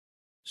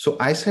So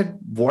I said,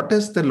 what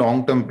is the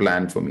long-term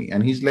plan for me?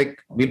 And he's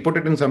like, we'll put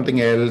it in something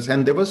else.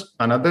 And there was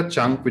another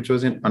chunk which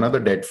was in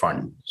another debt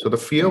fund. So the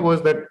fear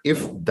was that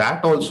if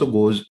that also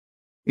goes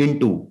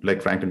into,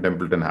 like Franklin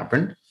Templeton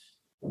happened,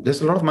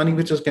 there's a lot of money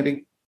which is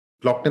getting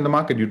locked in the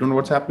market. You don't know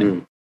what's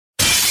happening.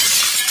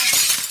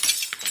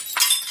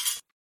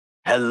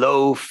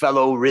 Hello,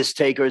 fellow risk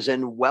takers,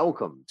 and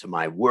welcome to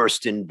my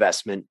worst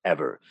investment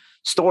ever.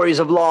 Stories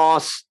of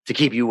loss to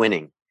keep you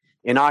winning.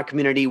 In our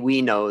community,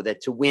 we know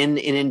that to win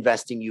in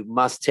investing, you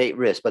must take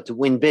risk, but to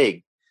win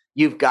big,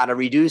 you've got to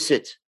reduce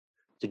it.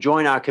 To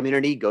join our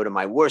community, go to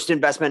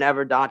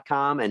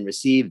myworstinvestmentever.com and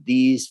receive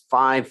these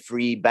 5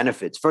 free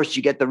benefits. First,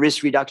 you get the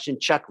risk reduction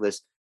checklist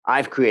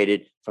I've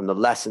created from the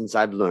lessons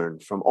I've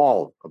learned from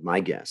all of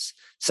my guests.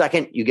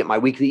 Second, you get my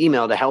weekly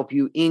email to help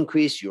you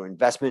increase your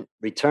investment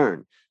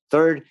return.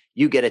 Third,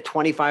 you get a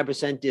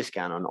 25%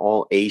 discount on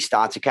all A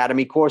Stotz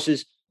Academy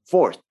courses.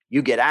 Fourth,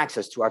 you get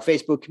access to our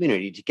Facebook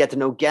community to get to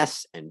know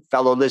guests and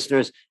fellow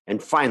listeners.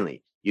 And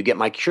finally, you get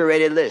my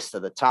curated list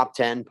of the top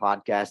 10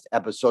 podcast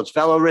episodes.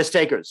 Fellow risk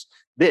takers,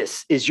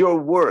 this is your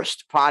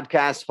worst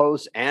podcast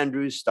host,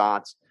 Andrew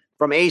Stotz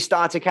from A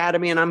Stotz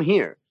Academy, and I'm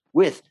here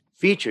with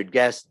featured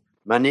guest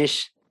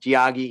Manish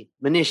Tyagi.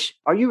 Manish,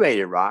 are you ready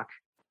to rock?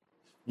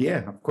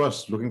 Yeah, of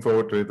course. Looking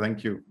forward to it.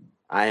 Thank you.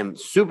 I am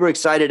super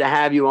excited to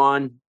have you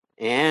on,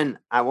 and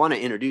I want to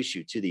introduce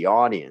you to the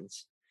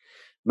audience.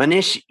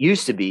 Manish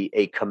used to be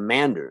a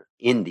commander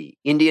in the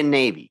Indian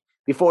Navy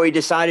before he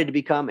decided to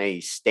become a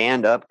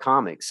stand-up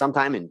comic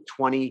sometime in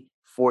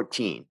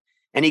 2014.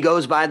 And he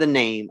goes by the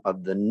name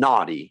of the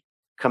Naughty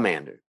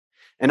Commander.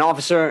 An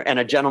officer and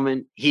a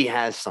gentleman, he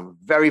has some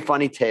very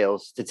funny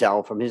tales to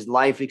tell from his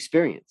life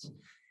experience.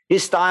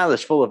 His style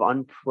is full of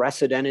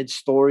unprecedented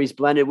stories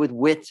blended with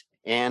wit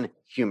and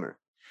humor.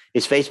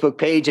 His Facebook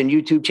page and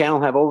YouTube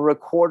channel have over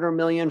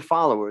 250,000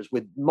 followers,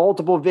 with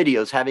multiple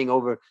videos having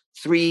over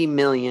 3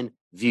 million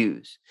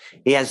views.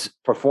 He has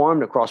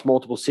performed across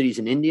multiple cities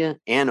in India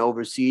and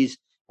overseas.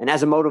 And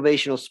as a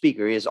motivational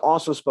speaker, he has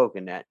also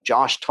spoken at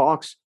Josh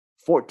Talks,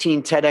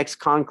 14 TEDx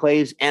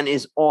conclaves, and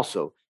is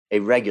also a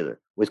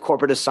regular with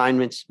corporate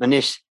assignments.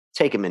 Manish,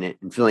 take a minute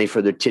and fill any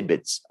further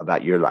tidbits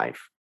about your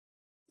life.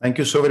 Thank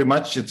you so very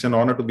much. It's an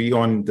honor to be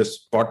on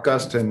this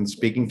podcast and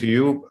speaking to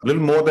you. A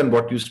little more than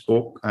what you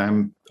spoke.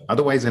 I'm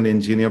otherwise an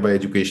engineer by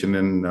education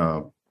and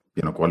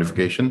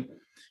qualification.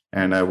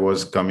 And I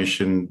was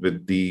commissioned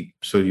with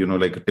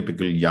like a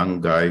typical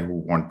young guy who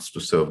wants to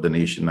serve the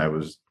nation. I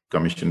was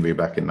commissioned way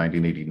back in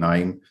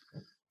 1989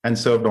 and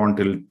served on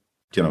till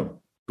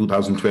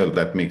 2012.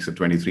 That makes it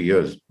 23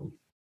 years.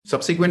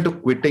 Subsequent to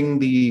quitting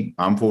the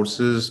armed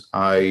forces,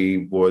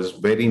 I was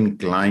very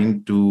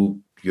inclined to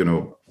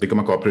become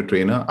a corporate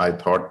trainer. I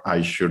thought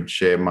I should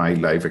share my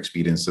life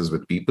experiences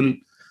with people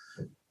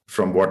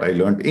from what I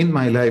learned in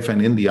my life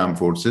and in the armed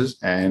forces.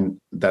 And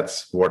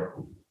that's what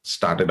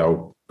started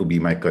out to be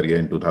my career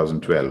in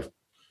 2012.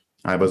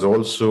 I was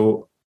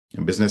also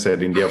in business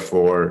at India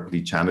for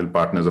the channel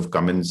partners of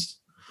Cummins,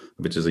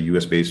 which is a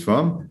US-based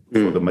firm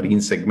for the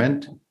marine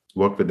segment.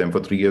 Worked with them for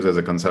 3 years as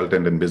a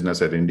consultant in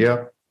business at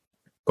India,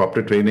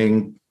 corporate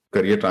training,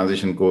 career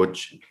transition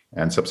coach,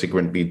 and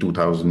subsequently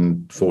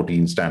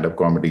 2014 stand-up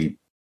comedy.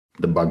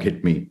 The bug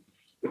hit me.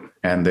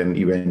 And then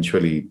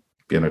eventually,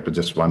 to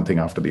just one thing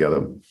after the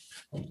other.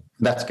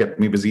 That's kept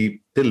me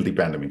busy till the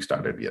pandemic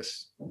started,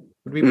 yes.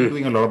 But we've been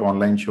doing a lot of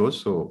online shows,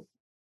 so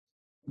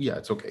yeah,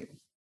 it's okay.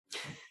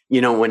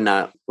 When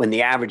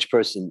the average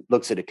person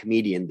looks at a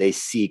comedian, they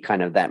see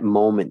kind of that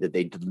moment that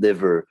they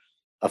deliver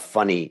a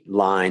funny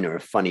line or a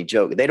funny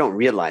joke. They don't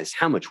realize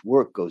how much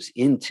work goes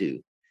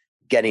into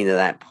getting to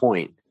that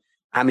point.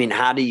 I mean,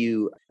 how do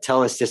you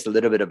tell us just a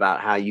little bit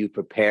about how you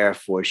prepare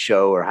for a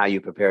show or how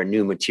you prepare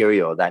new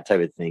material, that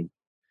type of thing?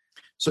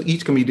 So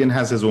each comedian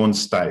has his own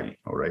style.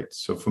 All right.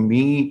 So for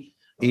me,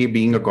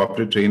 being a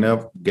corporate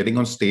trainer, getting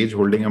on stage,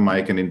 holding a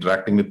mic and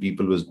interacting with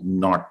people was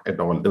not at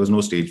all. There was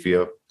no stage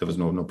fear. There was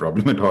no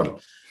problem at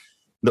all.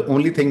 The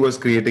only thing was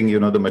creating,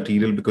 the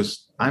material,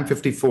 because I'm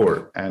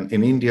 54 and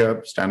in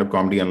India, stand-up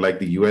comedy, unlike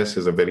the US,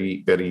 is a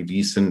very, very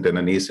recent and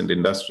a nascent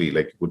industry,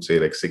 like you would say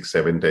like 6,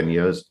 7, 10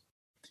 years.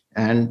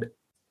 And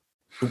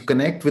to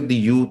connect with the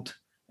youth,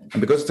 and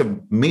because it's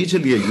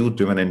majorly a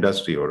youth-driven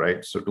industry, all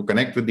right? So to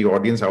connect with the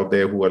audience out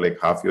there who are like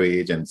half your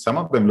age, and some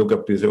of them look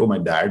up to you and say, oh, my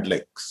dad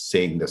like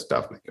saying this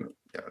stuff,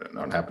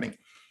 not happening.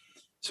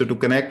 So to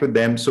connect with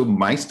them, so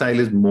my style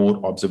is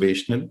more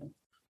observational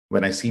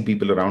when I see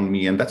people around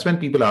me. And that's when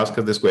people ask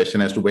us this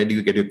question as to where do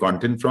you get your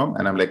content from?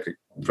 And I'm like,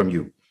 from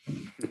you.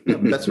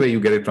 That's where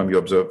you get it from. You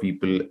observe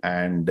people.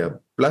 And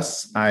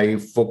plus, I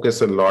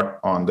focus a lot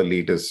on the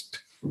latest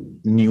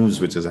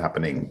news which is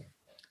happening.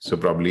 So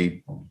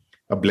probably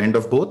a blend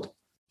of both.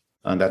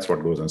 And that's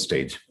what goes on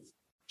stage.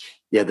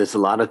 Yeah, there's a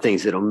lot of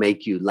things that'll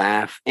make you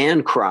laugh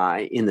and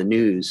cry in the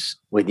news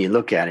when you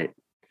look at it.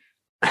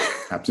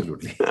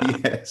 Absolutely.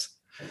 Yes.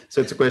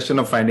 So it's a question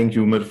of finding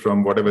humor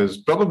from whatever is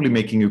probably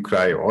making you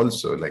cry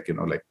also. Like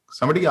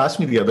somebody asked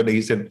me the other day,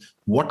 he said,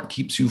 what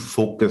keeps you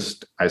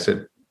focused? I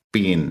said,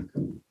 pain.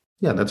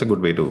 Yeah, that's a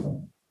good way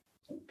to.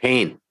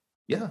 Pain.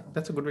 yeah,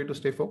 that's a good way to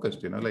stay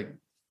focused, like.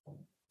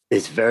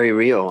 It's very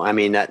real. I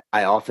mean,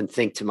 I often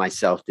think to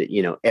myself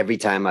that, every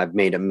time I've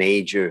made a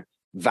major,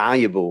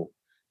 valuable,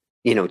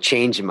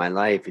 change in my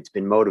life, it's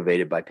been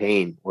motivated by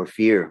pain or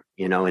fear,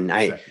 and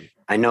Exactly.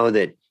 I know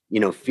that,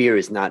 fear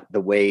is not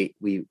the way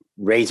we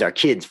raise our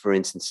kids, for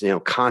instance,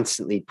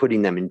 constantly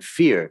putting them in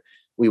fear.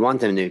 We want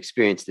them to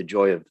experience the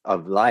joy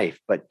of life.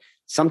 But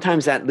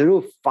sometimes that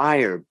little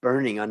fire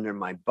burning under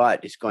my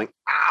butt is going,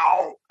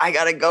 ow, I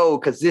got to go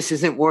because this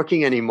isn't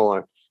working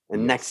anymore.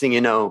 And next Yes.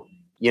 thing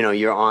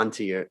you're on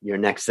to your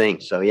next thing.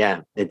 So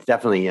yeah, it's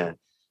definitely a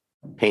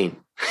pain.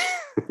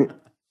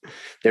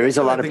 There Yeah, is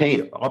a well, I lot of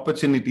think pain. the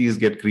opportunities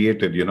get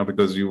created,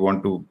 because you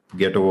want to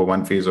get over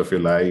one phase of your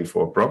life,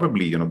 or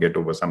probably, get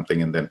over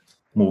something and then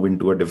move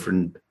into a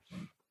different.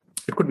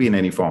 It could be in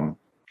any form.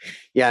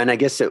 Yeah. And I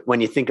guess that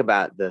when you think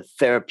about the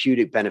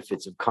therapeutic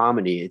benefits of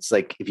comedy, it's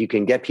like if you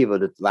can get people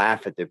to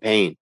laugh at their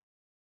pain.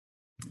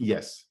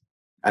 Yes.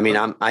 I mean,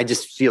 I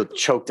just feel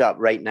choked up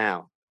right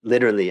now,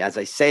 literally, as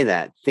I say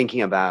that,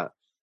 thinking about,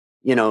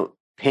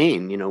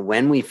 pain,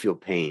 when we feel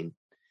pain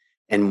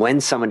and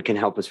when someone can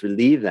help us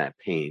relieve that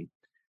pain,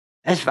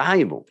 that's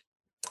valuable.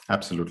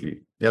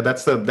 Absolutely. Yeah,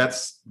 that's the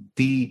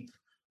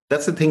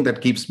thing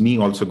that keeps me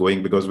also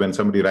going, because when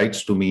somebody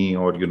writes to me,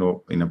 or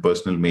in a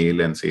personal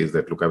mail, and says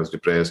that, look, I was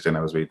depressed and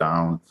I was very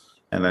down,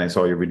 and then I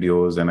saw your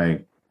videos and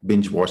I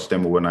binge watched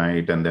them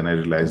overnight, and then I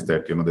realized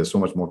that there's so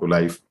much more to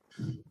life.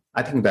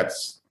 I think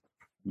that's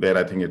where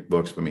I think it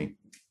works for me.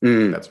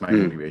 That's my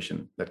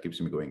motivation that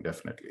keeps me going,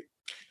 definitely.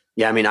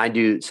 Yeah, I mean, I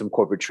do some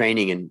corporate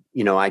training, and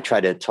I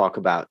try to talk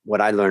about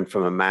what I learned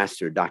from a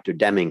master, Dr.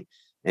 Deming,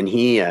 and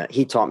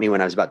he taught me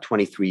when I was about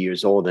 23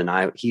 years old,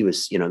 and he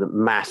was the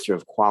master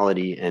of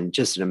quality and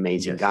just an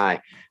amazing Yes.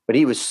 guy. But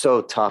he was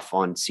so tough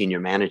on senior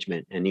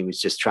management, and he was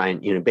just trying,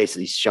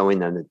 basically showing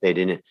them that they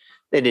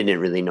didn't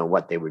really know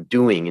what they were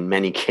doing in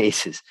many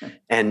cases,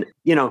 and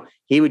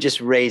he would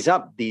just raise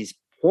up these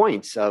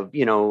points of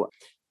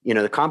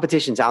the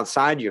competition's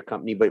outside your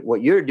company, but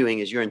what you're doing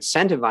is you're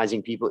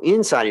incentivizing people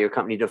inside of your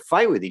company to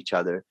fight with each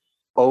other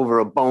over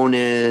a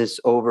bonus,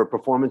 over a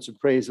performance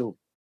appraisal.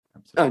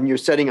 Absolutely. And you're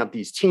setting up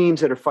these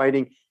teams that are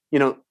fighting.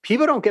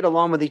 People don't get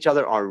along with each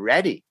other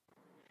already.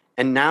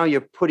 And now you're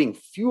putting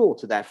fuel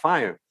to that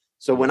fire.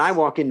 So when I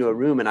walk into a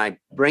room and I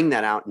bring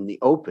that out in the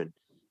open,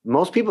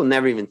 most people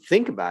never even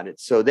think about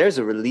it. So there's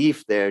a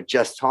relief there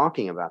just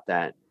talking about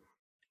that.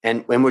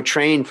 And when we're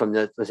trained from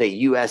the, let's say,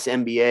 US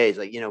MBAs,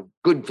 like,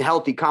 good,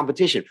 healthy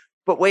competition.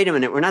 But wait a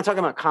minute, we're not talking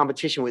about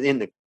competition within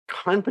the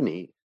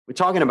company. We're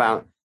talking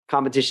about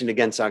competition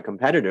against our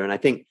competitor. And I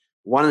think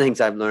one of the things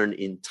I've learned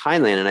in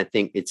Thailand, and I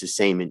think it's the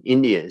same in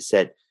India, is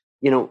that,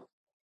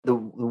 the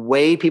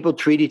way people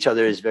treat each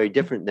other is very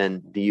different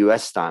than the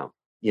US style.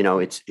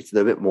 It's a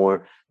little bit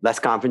more, less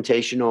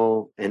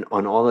confrontational and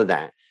on all of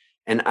that.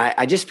 And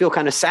I just feel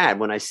kind of sad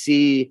when I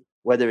see,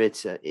 whether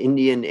it's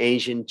Indian,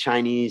 Asian,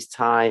 Chinese,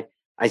 Thai,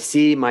 I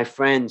see my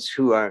friends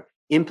who are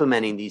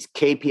implementing these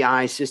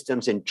KPI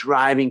systems and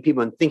driving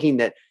people and thinking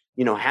that,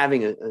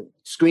 having a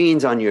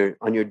screens on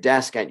your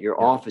desk at your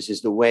office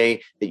is the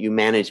way that you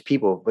manage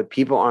people, but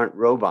people aren't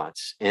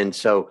robots. And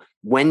so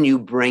when you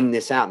bring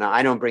this out, now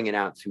I don't bring it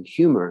out through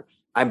humor.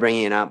 I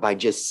bring it out by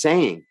just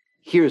saying,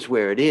 here's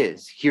where it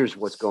is. Here's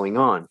what's going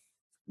on.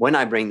 When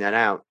I bring that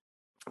out,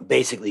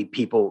 basically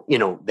people,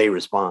 they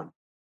respond.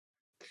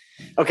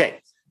 Okay.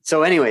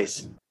 So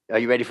anyways, are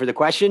you ready for the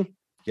question?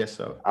 Yes,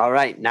 sir. All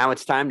right. Now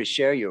it's time to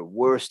share your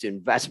worst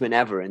investment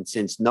ever. And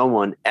since no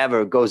one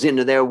ever goes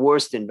into their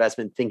worst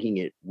investment thinking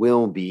it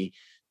will be,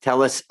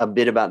 tell us a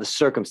bit about the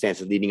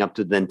circumstances leading up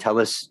to, then tell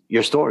us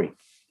your story.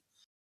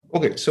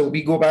 Okay, so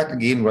we go back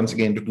once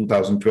again to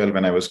 2012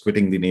 when I was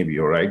quitting the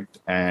Navy, all right?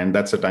 And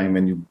that's the time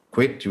when you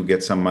quit, you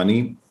get some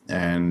money,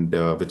 and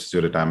which is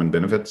your retirement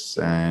benefits.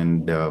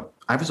 And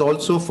I was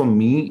also, for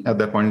me, at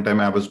that point in time,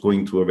 I was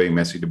going through a very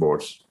messy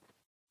divorce,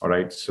 all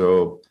right?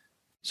 So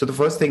the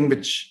first thing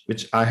which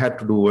I had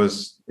to do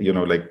was,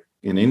 like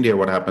in India,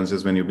 what happens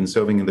is when you've been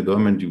serving in the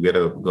government, you get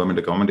a government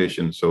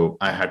accommodation. So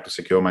I had to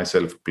secure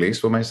myself a place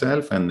for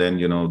myself, and then,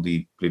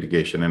 the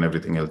litigation and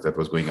everything else that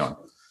was going on.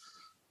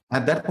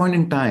 At that point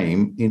in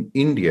time in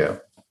India,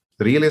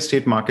 the real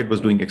estate market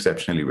was doing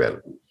exceptionally well.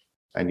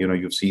 And,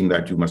 you've seen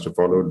that, you must have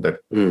followed that.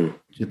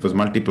 It was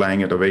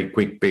multiplying at a very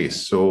quick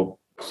pace. So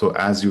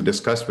as you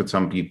discussed with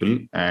some people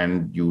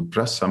and you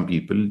trust some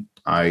people,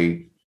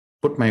 I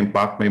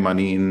parked my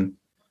money in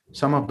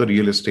some of the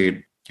real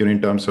estate,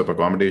 in terms of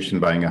accommodation,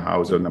 buying a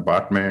house or an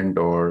apartment,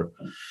 or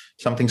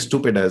something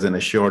stupid as an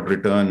assured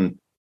return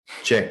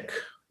check,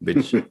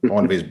 which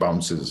always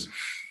bounces.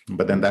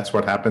 But then that's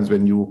what happens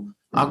when you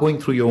are going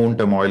through your own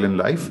turmoil in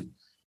life,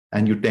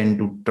 and you tend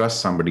to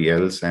trust somebody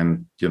else,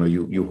 and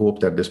you hope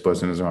that this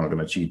person is not going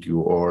to cheat you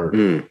or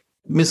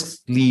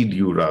mislead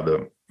you,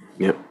 rather.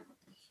 Yep.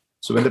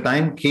 So when the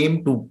time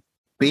came to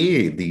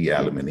pay the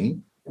alimony,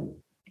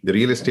 the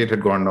real estate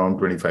had gone down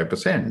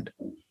 25%.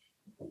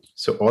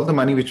 So all the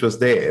money which was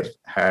there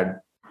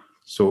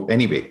so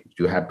anyway,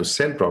 you had to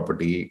sell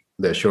property.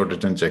 The assured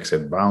return checks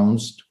had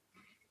bounced.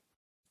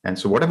 And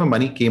so whatever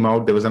money came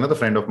out, there was another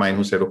friend of mine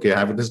who said, okay, I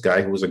have this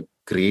guy who's a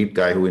great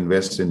guy who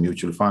invests in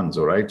mutual funds.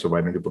 All right. So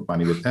why don't you put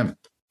money with him?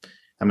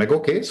 I'm like,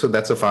 okay, so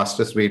that's the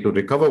fastest way to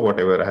recover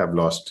whatever I have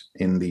lost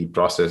in the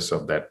process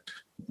of that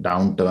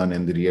downturn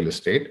in the real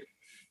estate.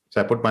 So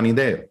I put money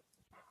there.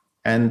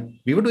 And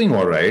we were doing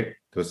all right.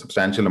 There was a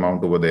substantial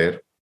amount over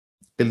there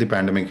till the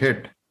pandemic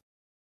hit.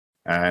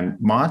 And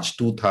March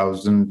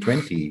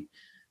 2020,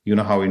 you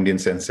know how Indian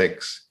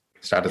Sensex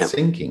started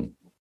sinking.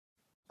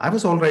 I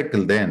was all right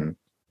till then,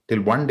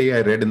 till one day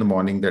I read in the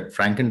morning that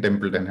Franklin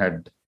Templeton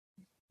had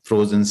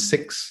frozen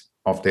 6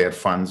 of their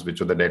funds,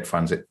 which were the debt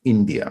funds in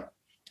India.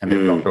 And they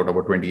blocked out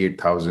about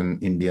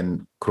 28,000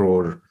 Indian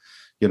crore,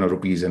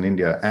 rupees in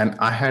India. And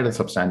I had a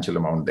substantial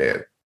amount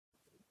there.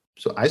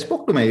 So I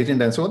spoke to my agent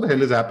and said, what the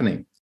hell is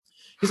happening?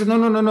 He said,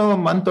 no, a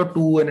month or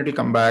two and it'll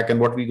come back. And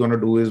what we're going to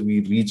do is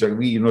we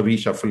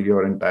reshuffle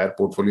your entire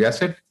portfolio. I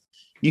said,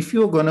 if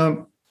you're going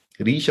to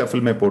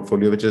reshuffle my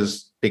portfolio, which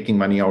is taking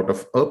money out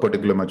of a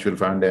particular mutual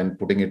fund and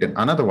putting it in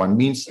another one,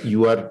 means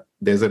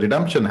there's a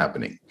redemption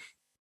happening.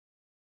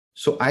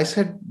 So I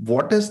said,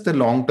 what is the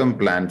long-term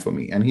plan for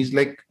me? And he's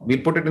like,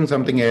 we'll put it in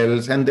something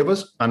else. And there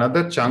was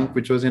another chunk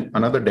which was in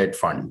another debt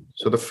fund.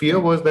 So the fear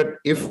was that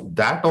if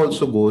that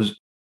also goes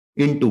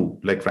into,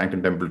 like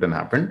Franklin Templeton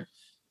happened,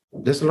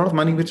 there's a lot of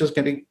money which is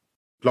getting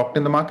locked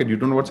in the market. You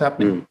don't know what's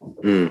happening.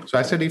 So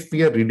I said, if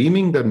we are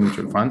redeeming the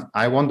mutual funds,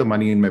 I want the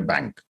money in my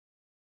bank.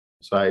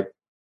 So I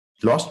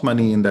lost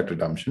money in that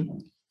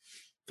redemption.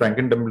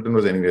 Franklin Templeton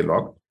was anyway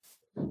locked.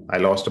 I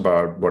lost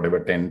about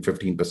 10,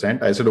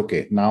 15%. I said,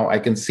 okay, now I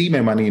can see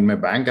my money in my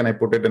bank, and I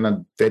put it in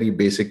a very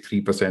basic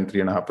 3%,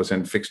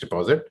 3.5% fixed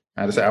deposit.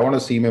 And I said, I want to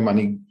see my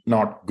money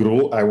not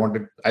grow.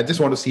 I just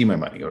want to see my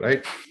money. All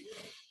right.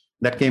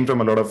 That came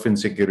from a lot of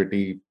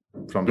insecurity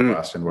from the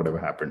past and whatever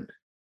happened.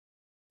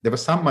 There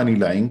was some money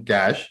lying,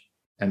 cash,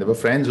 and there were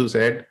friends who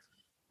said,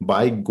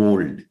 buy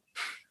gold.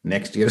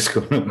 Next year is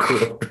going to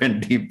go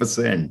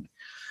 20%.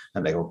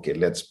 I'm like, okay,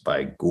 let's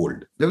buy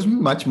gold. There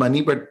wasn't much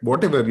money, but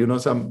whatever,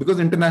 because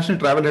international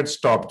travel had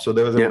stopped. So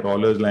there was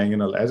dollars lying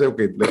in all. I said,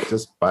 okay, let's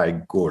just buy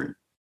gold.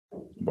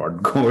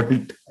 Bought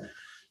gold.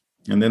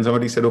 And then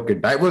somebody said, okay,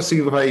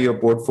 diversify your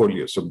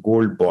portfolio. So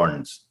gold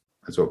bonds.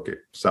 That's okay.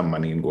 Some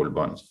money in gold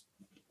bonds.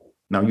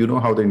 Now, you know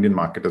how the Indian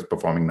market is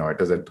performing now.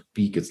 It is at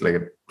peak. It's like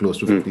close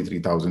to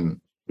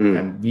 53,000.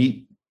 And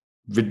we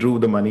withdrew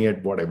the money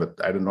at whatever.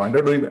 I don't know.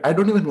 I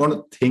don't even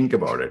want to think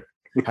about it.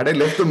 Had I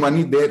left the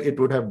money there, it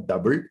would have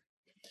doubled.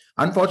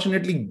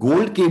 Unfortunately,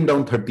 gold came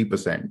down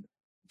 30%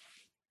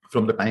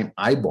 from the time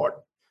I bought.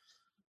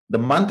 The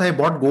month I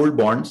bought gold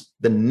bonds,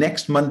 the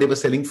next month they were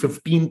selling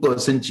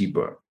 15%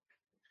 cheaper.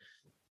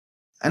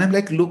 And I'm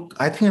like, look,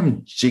 I think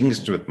I'm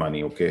jinxed with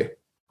money, okay?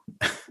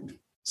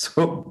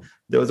 So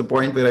there was a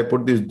point where I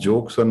put these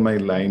jokes on my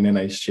line and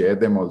I share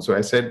them also.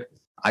 I said,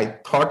 I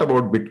thought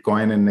about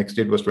Bitcoin and next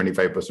day it was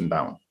 25%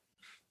 down.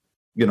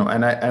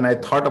 And I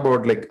thought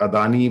about like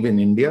Adani in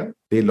India,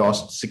 they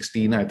lost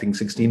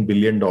 $16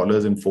 billion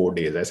in 4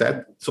 days. I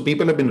said, so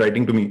people have been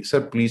writing to me,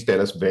 sir, please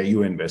tell us where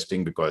you're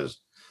investing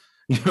because,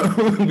 we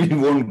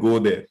won't go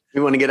there.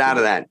 We want to get out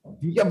of that.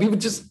 Yeah, we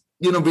would just,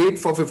 wait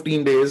for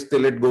 15 days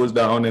till it goes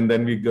down and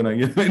then we're going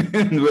to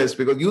invest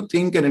because you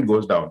think and it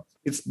goes down.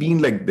 It's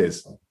been like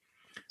this.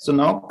 So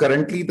now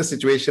currently the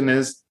situation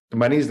is the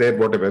money is there,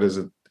 whatever is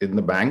in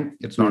the bank.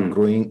 It's not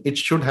growing. It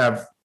could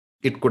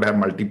have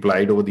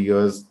multiplied over the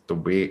years the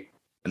way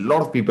a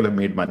lot of people have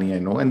made money, I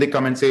know. And they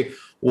come and say,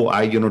 oh,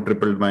 I,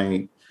 tripled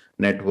my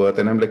net worth.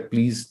 And I'm like,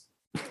 please,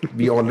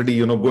 we already,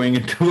 going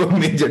into a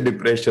major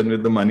depression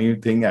with the money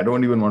thing. I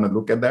don't even want to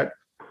look at that.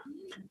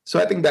 So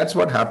I think that's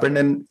what happened.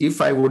 And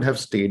if I would have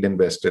stayed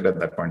invested at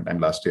that point in time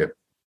last year,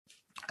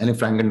 and if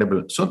Franklin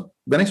Templeton. So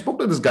when I spoke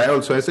to this guy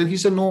also, he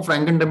said, no,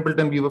 Franklin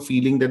Templeton, we were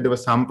feeling that there were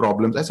some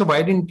problems. I said,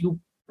 why didn't you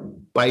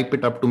pipe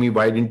it up to me?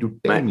 Why didn't you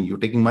tell me? You're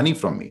taking money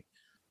from me.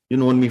 You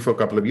known me for a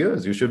couple of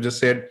years. You should have just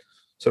said,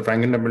 so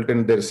Franklin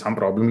Templeton, there is some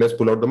problem. Let's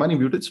pull out the money.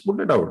 We just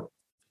pulled it out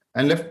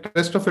and left the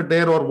rest of it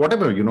there or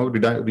whatever,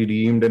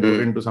 redeemed and put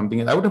it into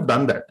something. I would have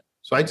done that.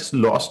 So I just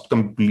lost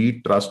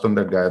complete trust on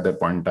that guy at that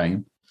point in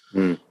time.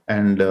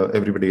 And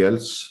everybody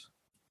else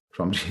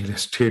from real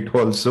estate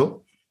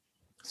also.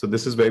 So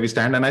this is where we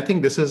stand. And I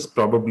think this is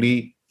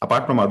probably,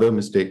 apart from other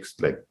mistakes,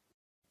 like,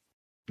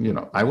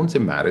 I won't say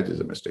marriage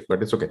is a mistake,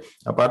 but it's okay.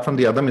 Apart from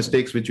the other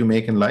mistakes which you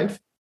make in life,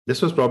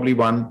 this was probably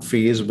one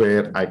phase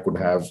where I could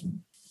have,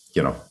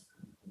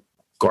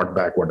 got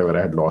back whatever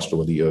I had lost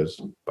over the years.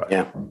 But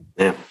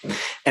yeah.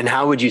 And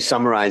how would you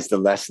summarize the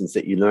lessons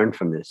that you learned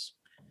from this?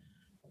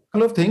 A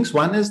couple of things.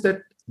 One is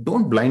that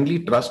don't blindly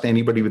trust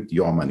anybody with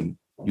your money.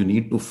 You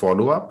need to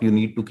follow up. You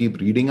need to keep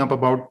reading up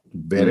about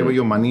wherever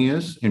your money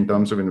is in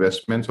terms of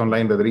investments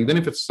online, whether even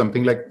if it's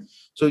something like,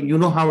 so you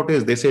know how it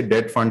is. They say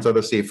debt funds are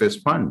the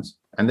safest funds.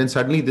 And then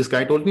suddenly this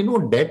guy told me, no,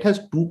 debt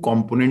has 2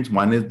 components.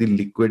 One is the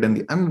liquid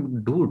and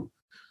dude,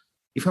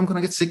 if I'm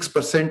going to get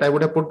 6%, I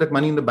would have put that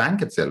money in the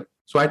bank itself.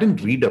 So I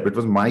didn't read up. It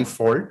was my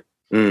fault.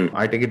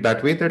 I take it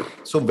that way.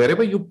 So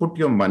wherever you put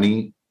your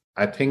money,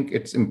 I think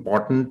it's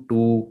important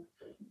to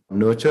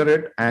nurture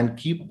it and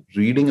keep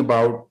reading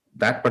about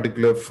that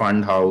particular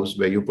fund house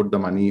where you put the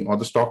money or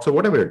the stocks or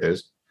whatever it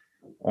is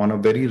on a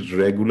very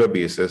regular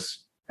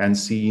basis and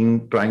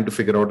trying to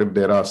figure out if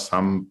there are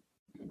some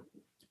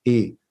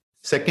A.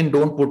 Second,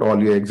 don't put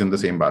all your eggs in the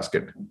same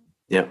basket.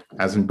 Yeah.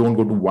 As in, don't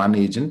go to one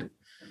agent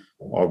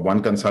or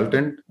one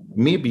consultant.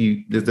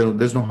 Maybe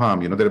there's no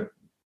harm. There are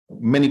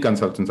many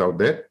consultants out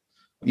there.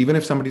 Even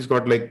if somebody's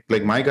got like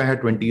my guy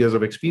had 20 years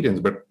of experience,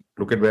 but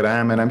look at where I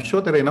am. And I'm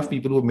sure there are enough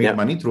people who have made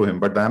money through him.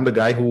 But I'm the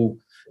guy who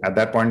at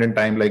that point in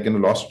time,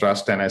 lost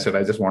trust. And I said,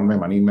 I just want my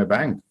money in my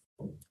bank.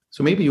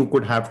 So maybe you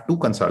could have two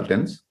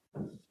consultants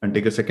and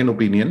take a second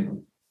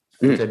opinion,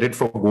 which I did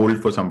for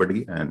gold for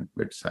somebody and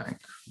it sank.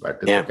 But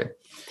it's okay.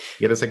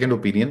 Get a second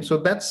opinion. So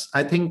that's,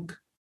 I think,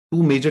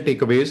 two major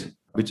takeaways,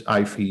 which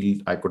I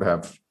feel I could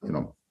have,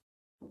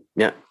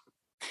 Yeah.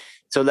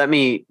 So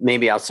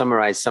maybe I'll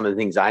summarize some of the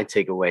things I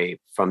take away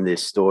from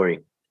this story.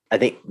 I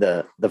think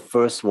the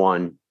first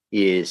one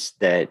is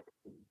that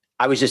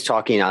I was just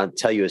talking, I'll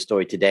tell you a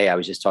story today. I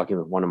was just talking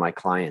with one of my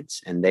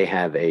clients and they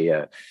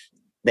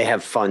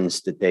have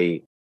funds that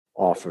they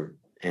offer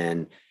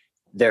and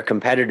their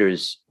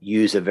competitors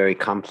use a very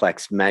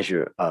complex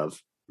measure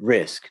of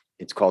risk.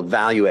 It's called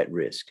value at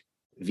risk,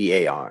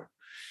 VAR.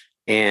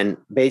 And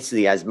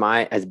basically, as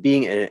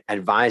being an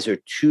advisor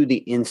to the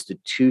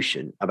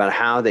institution about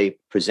how they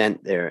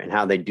present and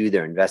how they do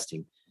their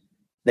investing,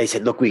 they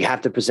said, look, we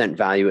have to present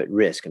value at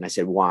risk. And I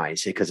said, why? He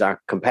said, because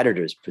our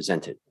competitors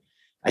present it.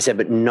 I said,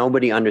 but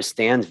nobody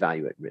understands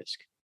value at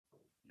risk.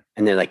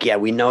 And they're like, yeah,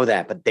 we know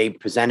that, but they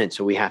present it,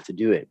 so we have to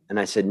do it. And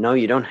I said, no,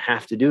 you don't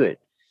have to do it.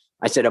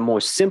 I said, a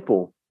more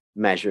simple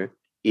measure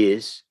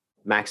is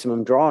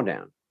maximum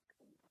drawdown,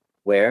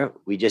 where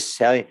we just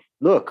say,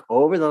 look,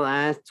 over the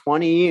last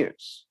 20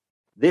 years,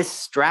 this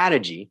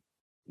strategy,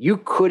 you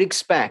could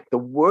expect the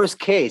worst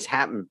case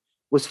happened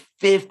was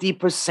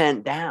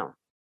 50% down.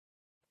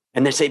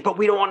 And they say, but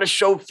we don't want to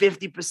show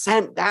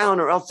 50% down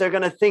or else they're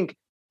going to think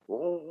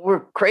we're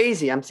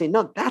crazy. I'm saying,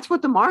 no, that's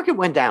what the market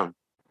went down.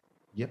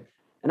 Yep.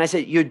 And I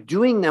said, you're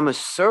doing them a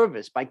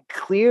service by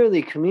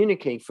clearly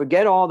communicating.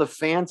 Forget all the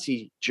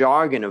fancy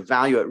jargon of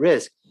value at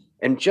risk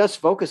and just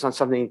focus on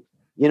something,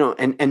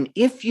 and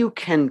if you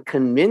can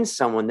convince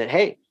someone that,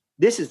 hey,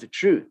 this is the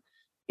truth.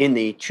 In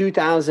the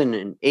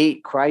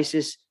 2008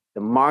 crisis,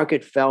 the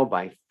market fell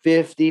by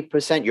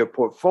 50%. Your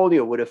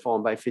portfolio would have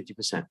fallen by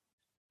 50%.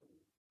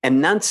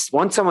 And that's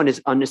once someone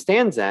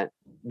understands that,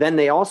 then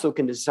they also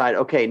can decide,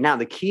 okay, now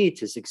the key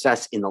to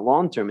success in the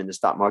long term in the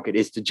stock market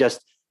is to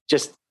just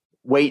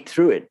wait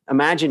through it.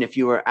 Imagine if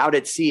you were out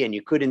at sea and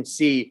you couldn't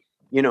see,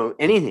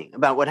 anything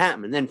about what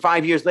happened. And then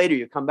 5 years later,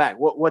 you come back.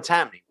 What's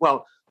happening?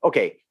 Well,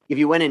 okay, if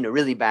you went into a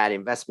really bad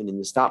investment in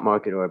the stock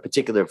market or a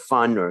particular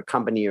fund or a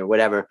company or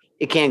whatever,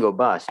 it can go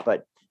bust.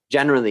 But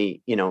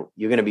generally, you're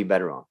going to be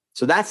better off.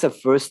 So that's the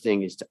first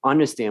thing, is to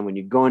understand when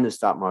you go into the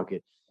stock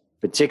market,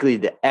 particularly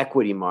the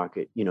equity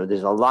market,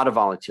 there's a lot of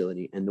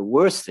volatility. And the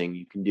worst thing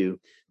you can do,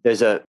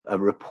 there's a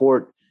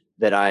report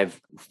that I've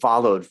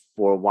followed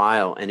for a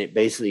while, and it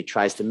basically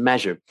tries to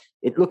measure.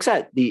 It looks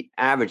at the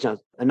average. Now,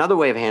 another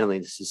way of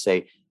handling this is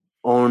say,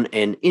 own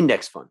an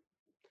index fund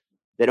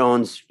that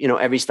owns,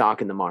 every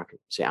stock in the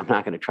market. Say, I'm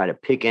not going to try to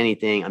pick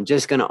anything. I'm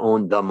just going to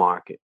own the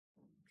market.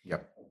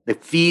 Yep. The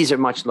fees are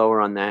much lower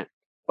on that.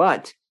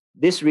 But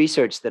this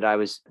research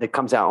that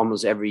comes out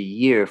almost every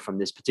year from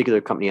this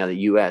particular company out of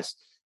the US,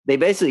 they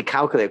basically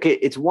calculate, okay,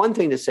 it's one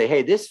thing to say,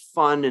 hey, this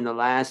fund in the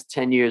last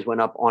 10 years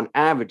went up on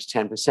average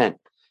 10%.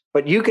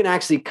 But you can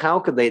actually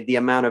calculate the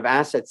amount of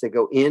assets that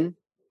go in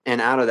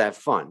and out of that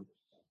fund,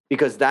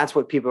 because that's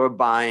what people are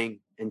buying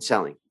and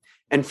selling.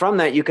 And from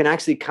that, you can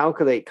actually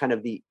calculate kind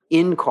of the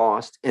in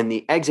cost and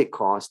the exit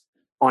cost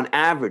on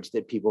average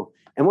that people,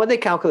 and what they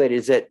calculate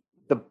is that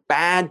the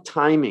bad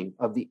timing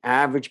of the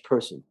average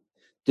person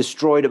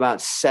destroyed about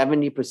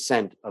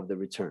 70% of the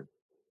return.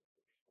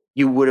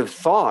 You would have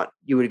thought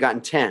you would have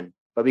gotten 10,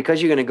 but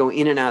because you're going to go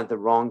in and out at the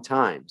wrong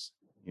times,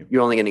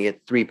 you're only going to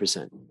get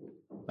 3%.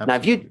 Absolutely. Now,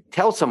 if you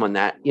tell someone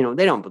that,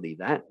 they don't believe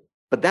that,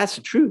 but that's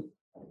the truth.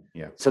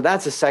 Yeah. So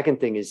that's the second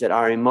thing, is that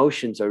our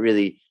emotions are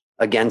really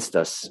against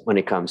us when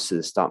it comes to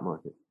the stock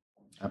market.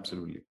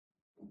 Absolutely.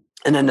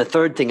 And then the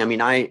third thing,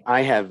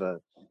 I have,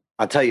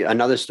 I'll tell you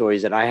another story,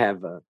 is that I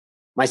have,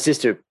 my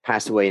sister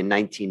passed away in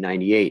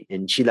 1998,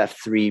 and she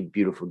left 3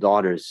 beautiful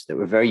daughters that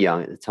were very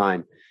young at the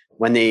time.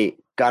 When they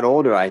got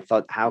older, I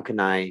thought, how can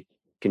I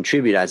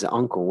contribute as an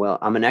uncle? Well,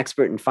 I'm an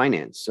expert in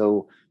finance,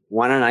 so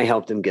why don't I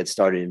help them get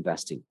started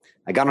investing?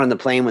 I got on the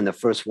plane when the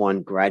first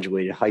one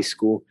graduated high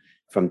school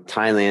from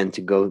Thailand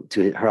to go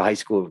to her high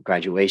school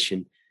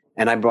graduation.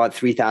 And I brought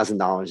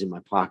 $3,000 in my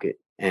pocket.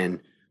 And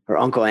her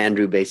uncle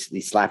Andrew basically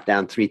slapped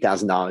down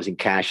 $3,000 in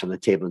cash on the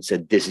table and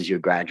said, this is your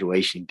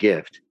graduation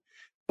gift,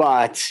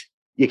 but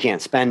you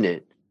can't spend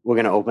it. We're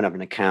going to open up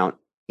an account,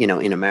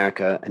 in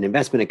America, an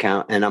investment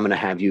account, and I'm going to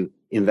have you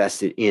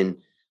invested in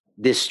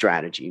this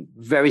strategy.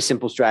 Very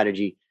simple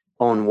strategy.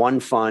 Own one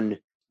fund.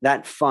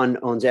 That fund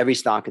owns every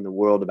stock in the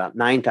world, about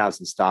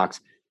 9,000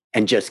 stocks,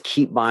 and just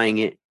keep buying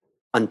it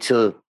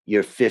until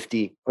you're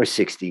 50 or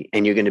 60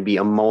 and you're going to be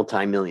a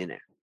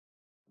multimillionaire.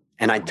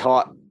 And I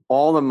taught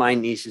all of my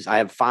nieces, I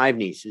have 5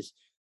 nieces,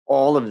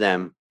 all of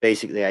them,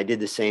 basically, I did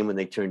the same when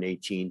they turned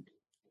 18.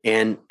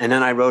 And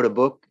then I wrote a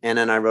book and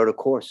then I wrote a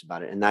course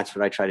about it. And that's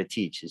what I try to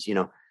teach is, you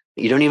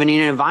don't even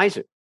need an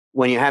advisor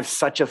when you have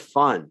such a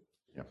fund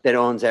that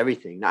owns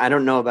everything. Now, I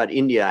don't know about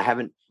India. I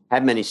haven't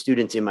had many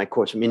students in my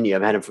course from India.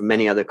 I've had them from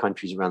many other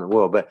countries around the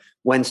world. But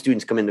when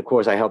students come in the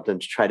course, I help them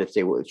to try to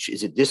say, well,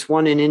 is it this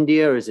one in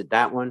India or is it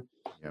that one?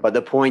 Yeah. But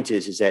the point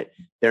is that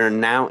there are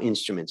now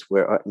instruments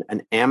where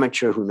an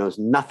amateur who knows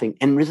nothing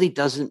and really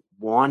doesn't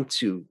want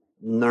to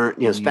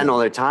learn, spend all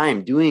their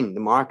time doing the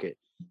market,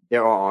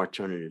 there are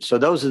alternatives. So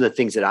those are the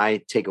things that I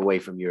take away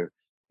from your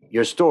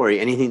story.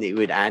 Anything that you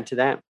would add to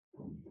that?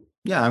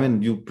 Yeah, I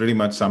mean, you pretty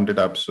much summed it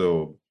up.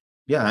 So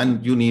yeah,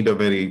 and you need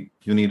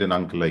an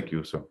uncle like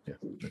you. So yeah.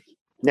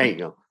 There you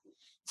go.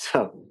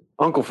 So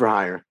uncle for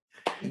hire.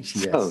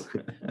 Yes. So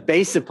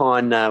based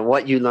upon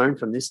what you learned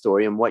from this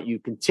story and what you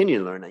continue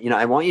to learn,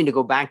 I want you to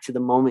go back to the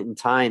moment in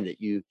time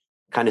that you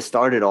kind of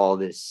started all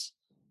this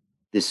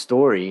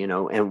story,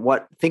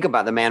 and think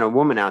about the man or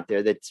woman out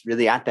there that's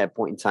really at that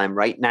point in time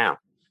right now.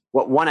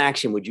 What one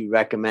action would you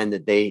recommend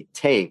that they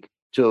take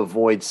to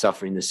avoid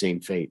suffering the same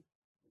fate?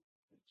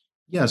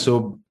 Yeah.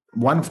 So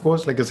one, of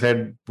course, like I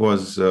said,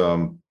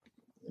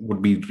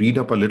 would be read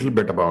up a little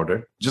bit about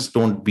it. Just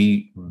don't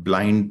be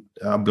blind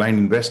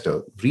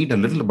investor. Read a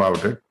little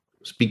about it,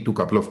 speak to a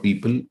couple of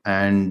people,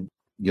 and,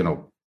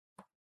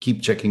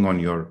 keep checking on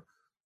your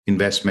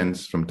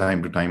investments from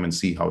time to time and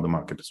see how the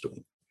market is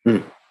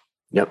doing.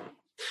 Yep.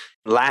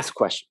 Last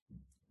question.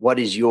 What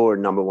is your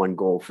number one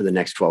goal for the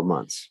next 12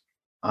 months?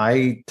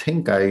 I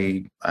think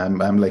I'm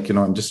like,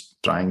 I'm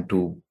just trying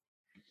to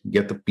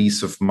get the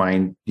peace of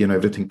mind,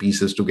 everything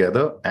pieces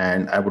together.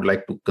 And I would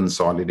like to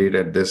consolidate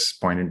at this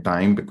point in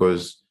time,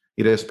 because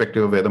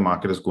irrespective of where the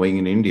market is going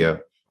in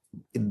India,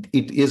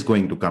 it is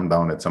going to come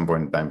down at some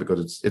point in time,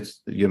 because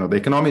it's the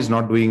economy is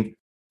not doing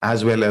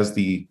as well as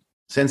the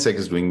Sensex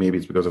is doing. Maybe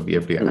it's because of the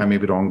FDI. I may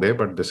be wrong there,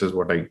 but this is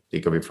what I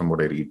take away from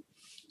what I read.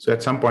 So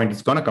at some point,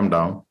 it's going to come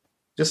down.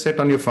 Just sit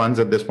on your funds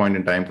at this point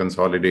in time,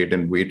 consolidate,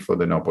 and wait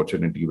for an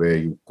opportunity where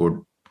you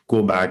could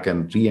go back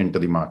and re-enter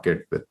the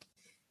market with,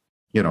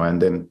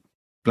 and then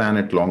plan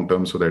it long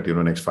term so that,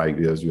 next 5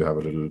 years, you have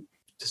a little,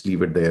 just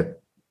leave it there,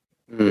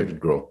 let it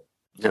grow,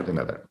 something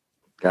like that.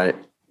 Got it.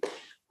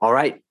 All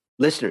right,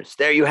 listeners,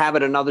 there you have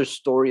it. Another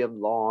story of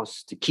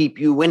loss to keep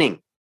you winning.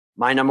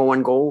 My number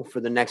one goal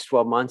for the next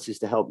 12 months is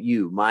to help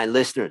you, my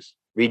listeners,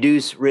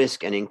 reduce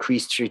risk and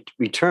increase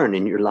return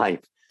in your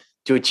life.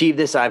 To achieve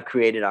this, I've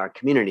created our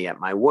community at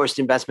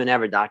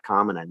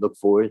myworstinvestmentever.com, and I look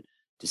forward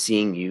to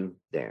seeing you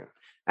there.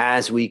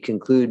 As we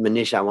conclude,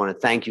 Manish, I want to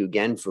thank you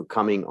again for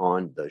coming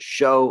on the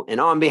show. And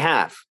on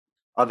behalf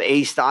of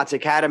A Stotz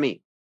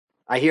Academy,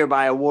 I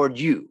hereby award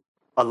you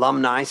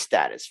alumni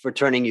status for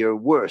turning your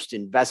worst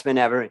investment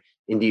ever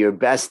into your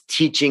best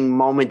teaching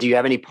moment. Do you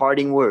have any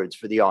parting words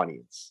for the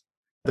audience?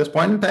 At this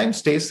point in time,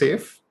 stay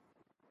safe,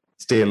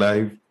 stay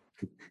alive.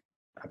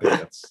 I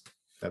think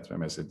that's my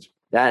message.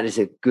 That is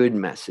a good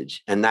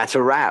message. And that's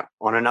a wrap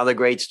on another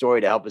great story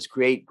to help us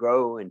create,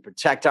 grow, and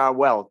protect our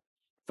wealth.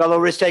 Fellow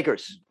risk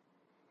takers,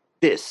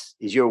 this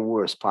is your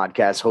worst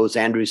podcast host,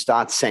 Andrew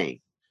Stotz, saying,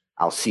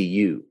 I'll see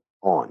you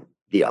on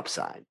the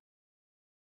upside.